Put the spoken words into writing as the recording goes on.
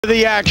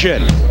The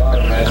action.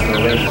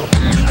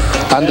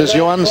 Anders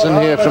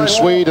Johansson here from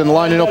Sweden,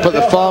 lining up at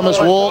the Farmers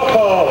Walk.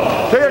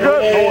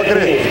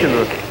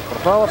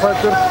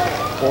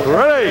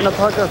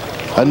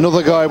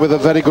 Another guy with a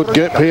very good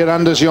grip here,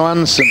 Anders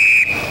Johansson.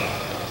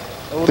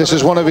 This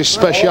is one of his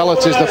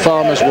specialities, the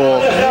Farmers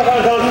Walk.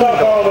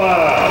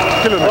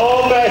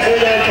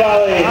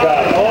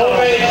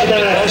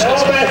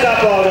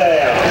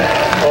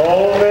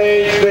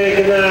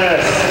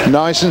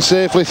 Nice and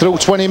safely through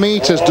 20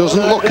 metres.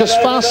 Doesn't look as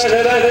fast,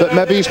 but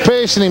maybe he's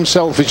pacing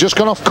himself. He's just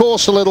gone off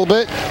course a little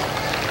bit.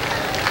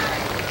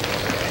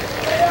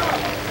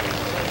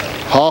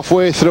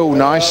 Halfway through,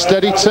 nice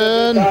steady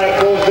turn.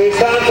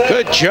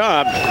 Good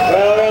job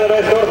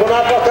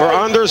for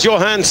Anders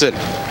Johansson.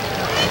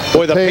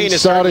 Boy, the pain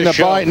is starting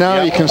to bite now.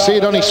 Yep. You can see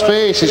it on his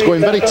face. He's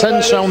going very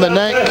tense around the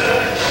neck.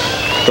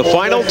 The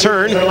final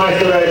turn,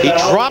 he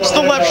drops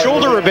the left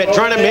shoulder a bit,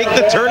 trying to make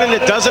the turn, and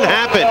it doesn't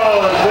happen.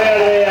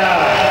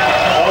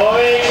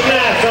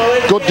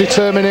 Good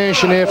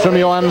determination here from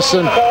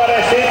Johansson.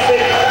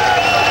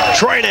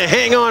 Trying to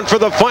hang on for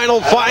the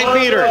final 5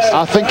 meters.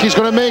 I think he's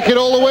going to make it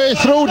all the way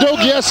through, Doug.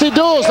 Yes, he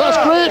does. That's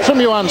great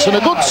from Johansson. A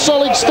good,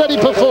 solid, steady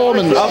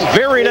performance. A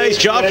very nice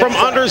job from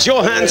Anders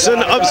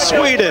Johansson of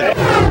Sweden.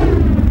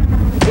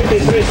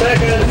 53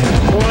 seconds,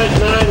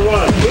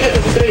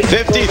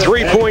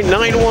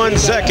 53.91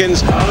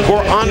 seconds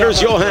for Anders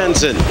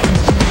Johansson.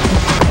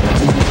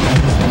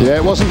 Yeah,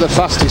 it wasn't the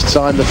fastest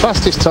time. The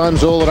fastest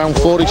time's all around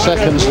 40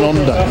 seconds and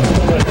under.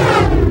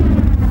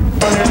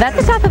 That's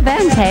a tough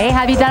event, hey?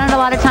 Have you done it a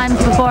lot of times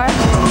before?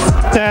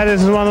 Yeah,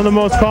 this is one of the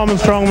most common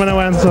strongman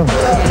events. So.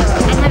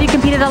 And have you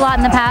competed a lot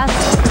in the past?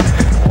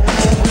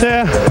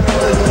 Yeah,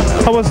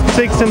 I was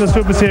 6th in the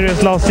Super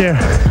Series last year.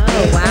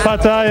 Oh, wow.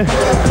 But I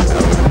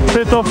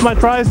ripped off my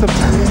tricep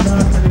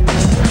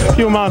a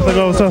few months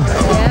ago, so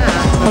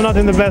yeah. I'm not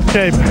in the best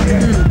shape.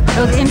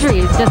 Those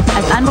injuries, just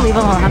it's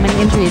unbelievable how many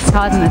injuries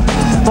cause in this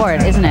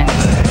sport, isn't it?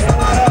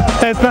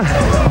 It's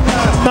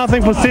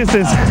nothing for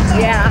sissies.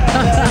 Yeah.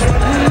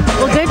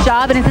 Well, good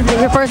job. And is this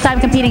your first time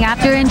competing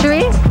after your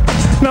injury?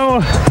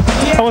 No,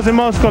 I was in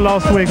Moscow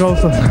last week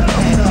also.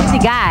 Easy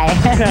guy.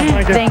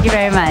 Yeah, thank you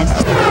very much.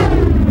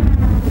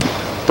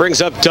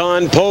 Brings up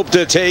Don Pope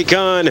to take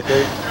on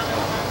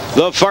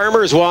the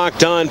Farmers Walk.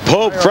 Don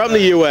Pope from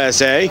the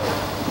USA.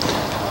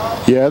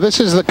 Yeah, this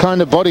is the kind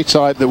of body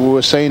type that we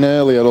were saying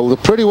earlier. He'll do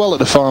pretty well at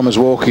the Farmers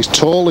Walk. He's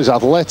tall, he's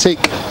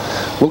athletic,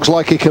 looks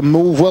like he can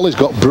move well. He's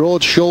got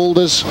broad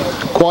shoulders,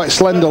 quite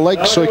slender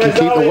legs, so he can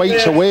keep the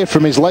weights away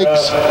from his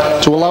legs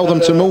to allow them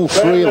to move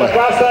freely.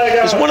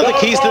 Is one of the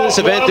keys to this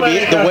event to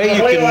be the way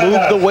you can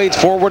move the weights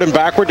forward and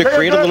backward to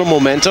create a little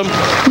momentum?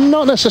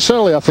 Not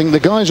necessarily. I think the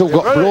guys who've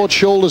got broad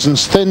shoulders and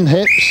thin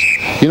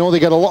hips, you know, they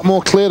get a lot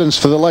more clearance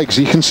for the legs.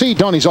 You can see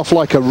Donnie's off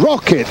like a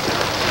rocket.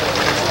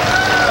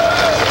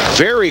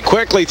 Very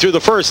quickly through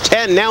the first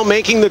 10, now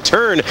making the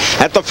turn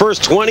at the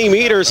first 20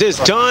 meters is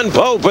Don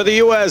Pope for the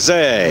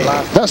USA.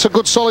 That's a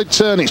good solid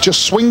turn. It's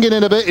just swinging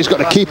in a bit. He's got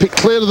to keep it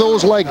clear of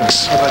those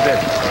legs.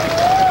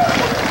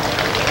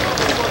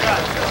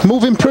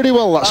 Moving pretty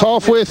well. That's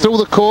halfway through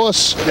the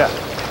course.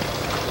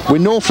 We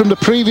know from the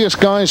previous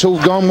guys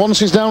who've gone, once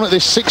he's down at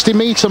this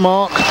 60-meter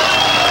mark,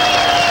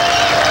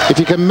 if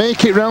he can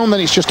make it round,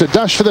 then it's just a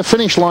dash for the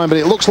finish line, but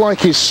it looks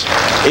like he's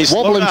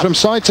wobbling from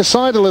side to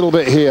side a little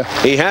bit here.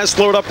 He has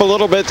slowed up a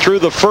little bit through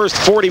the first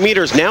 40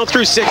 meters. Now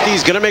through 60,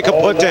 he's going to make a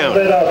put down.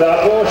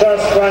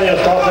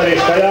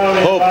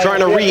 Hope trying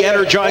to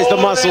re-energize the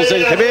muscles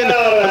and come in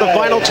for the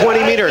final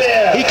 20 meters.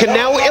 He can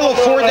now ill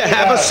afford to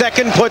have a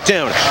second put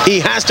down. He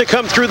has to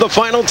come through the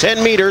final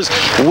 10 meters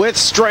with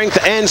strength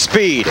and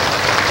speed.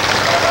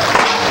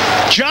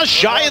 Just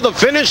shy of the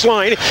finish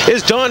line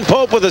is Don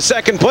Pope with a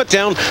second put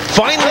down,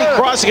 finally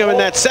crossing him, and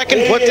that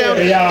second put down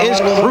is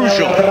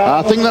crucial.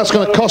 I think that's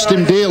going to cost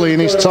him dearly in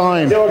his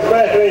time.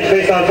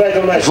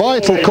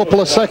 Vital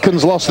couple of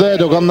seconds lost there,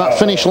 Doug, on that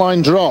finish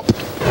line drop.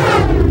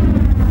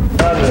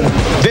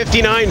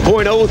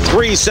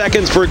 59.03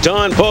 seconds for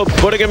Don Pope,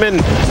 putting him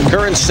in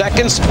current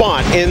second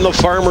spot in the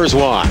Farmers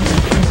Walk.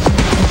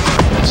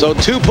 So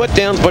 2 put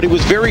downs, but he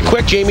was very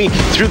quick, Jamie,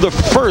 through the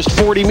first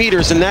 40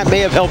 meters, and that may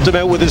have helped him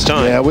out with his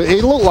time. Yeah,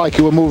 it looked like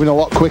he was moving a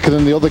lot quicker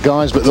than the other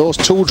guys, but those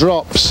 2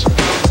 drops.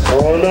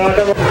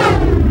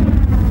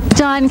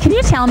 Don, can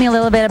you tell me a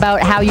little bit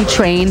about how you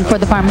train for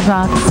the Farmers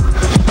Walk?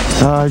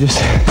 I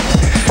just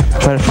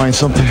try to find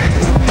something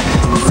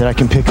that I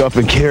can pick up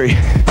and carry.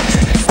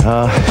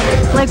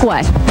 Like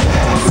what?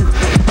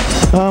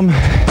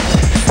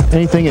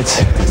 Anything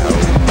that's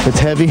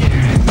heavy.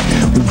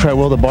 We try to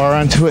weld a bar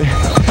onto it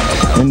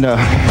and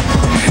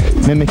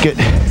mimic it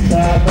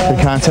for the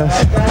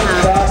contest.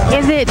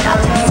 Is it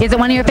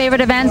one of your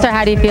favorite events, or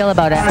how do you feel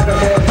about it?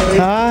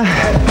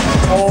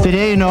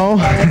 Today, no,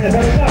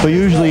 but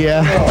usually,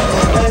 yeah.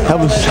 That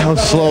was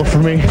slow for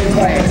me.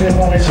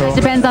 So. It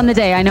depends on the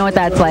day. I know what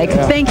that's like.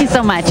 Yeah. Thank you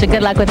so much, and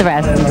good luck with the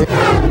rest.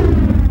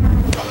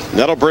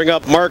 That'll bring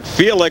up Mark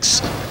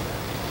Felix,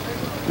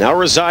 now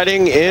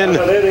residing in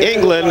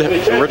England,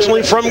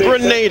 originally from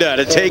Grenada,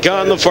 to take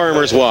on the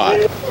Farmers Walk.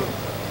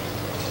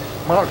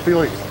 Mark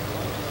Felix.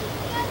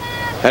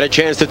 Had a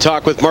chance to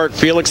talk with Mark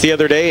Felix the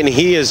other day, and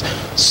he is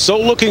so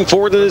looking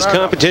forward to this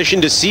competition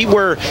to see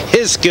where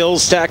his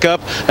skills stack up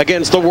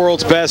against the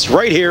world's best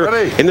right here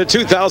in the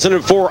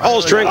 2004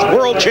 All-Strength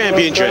World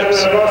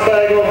Championships.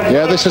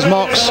 Yeah, this is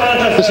Mark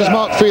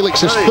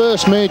Felix's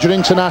first major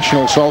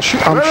international, so I'm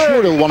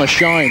sure he'll want to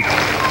shine.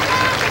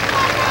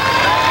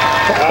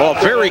 Well,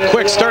 very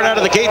quick start out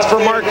of the gates for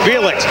Mark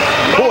Felix.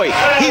 Boy,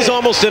 he's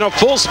almost in a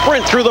full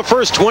sprint through the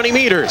first 20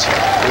 meters.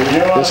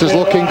 This is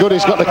looking good.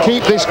 He's got to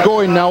keep this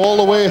going now all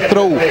the way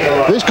through.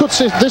 This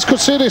could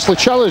seriously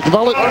challenge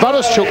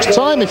Varashchuk's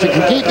time if he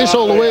can keep this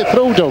all the way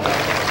through, Doug.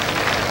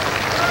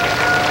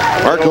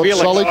 Mark Good Felix.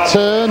 solid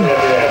turn.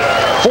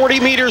 40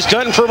 meters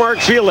done for Mark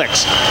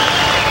Felix.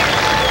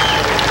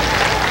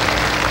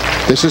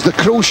 This is the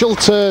crucial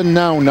turn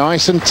now.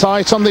 Nice and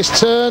tight on this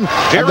turn.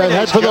 And then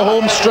head for the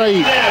home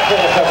straight.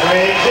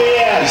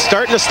 He's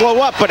starting to slow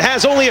up, but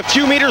has only a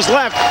few meters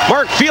left.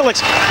 Mark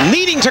Felix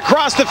needing to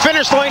cross the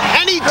finish line,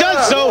 and he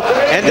does so,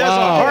 and does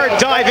a hard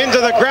dive into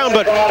the ground.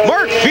 But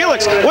Mark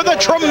Felix with a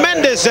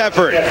tremendous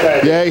effort.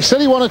 Yeah, he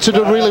said he wanted to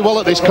do really well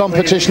at this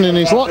competition, and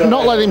he's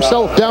not let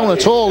himself down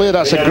at all here.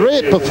 That's a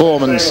great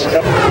performance.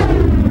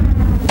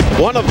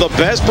 One of the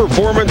best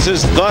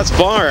performances thus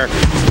far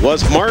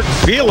was Mark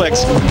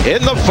Felix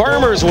in the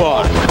Farmer's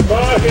Walk.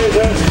 Mark is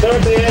at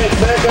 38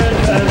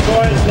 seconds and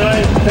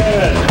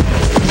 0.97.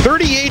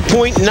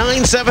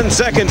 38.97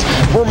 seconds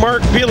for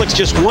Mark Felix,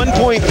 just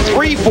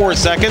 1.34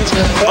 seconds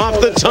off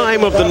the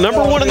time of the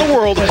 #1 in the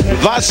world,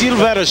 Vasil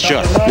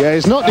Vereshchuk. Yeah,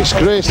 he's not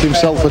disgraced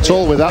himself at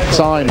all with that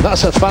time.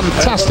 That's a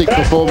fantastic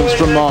performance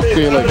from Mark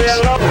Felix.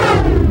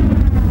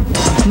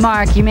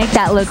 Mark, you make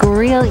that look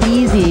real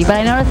easy, but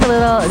I noticed a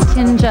little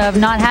tinge of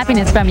not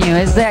happiness from you.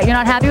 Is that you're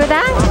not happy with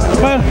that?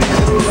 Well,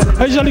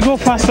 I usually go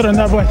faster than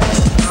that, but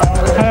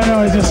I don't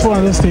know, it's just one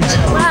of those things.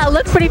 Wow, it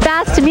looks pretty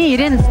fast to me. You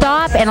didn't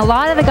stop, and a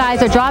lot of the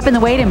guys are dropping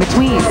the weight in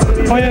between.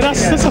 Oh yeah,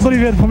 that's a pretty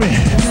good for me.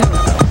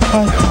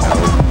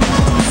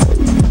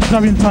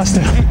 Not being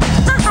faster.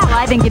 Well,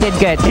 I think you did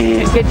good.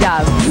 Good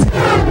job.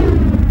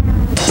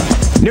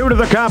 New to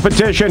the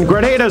competition,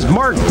 Grenada's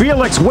Mark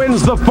Felix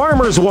wins the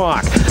Farmer's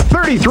Walk.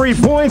 33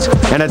 points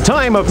and a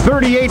time of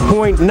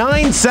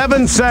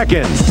 38.97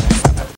 seconds.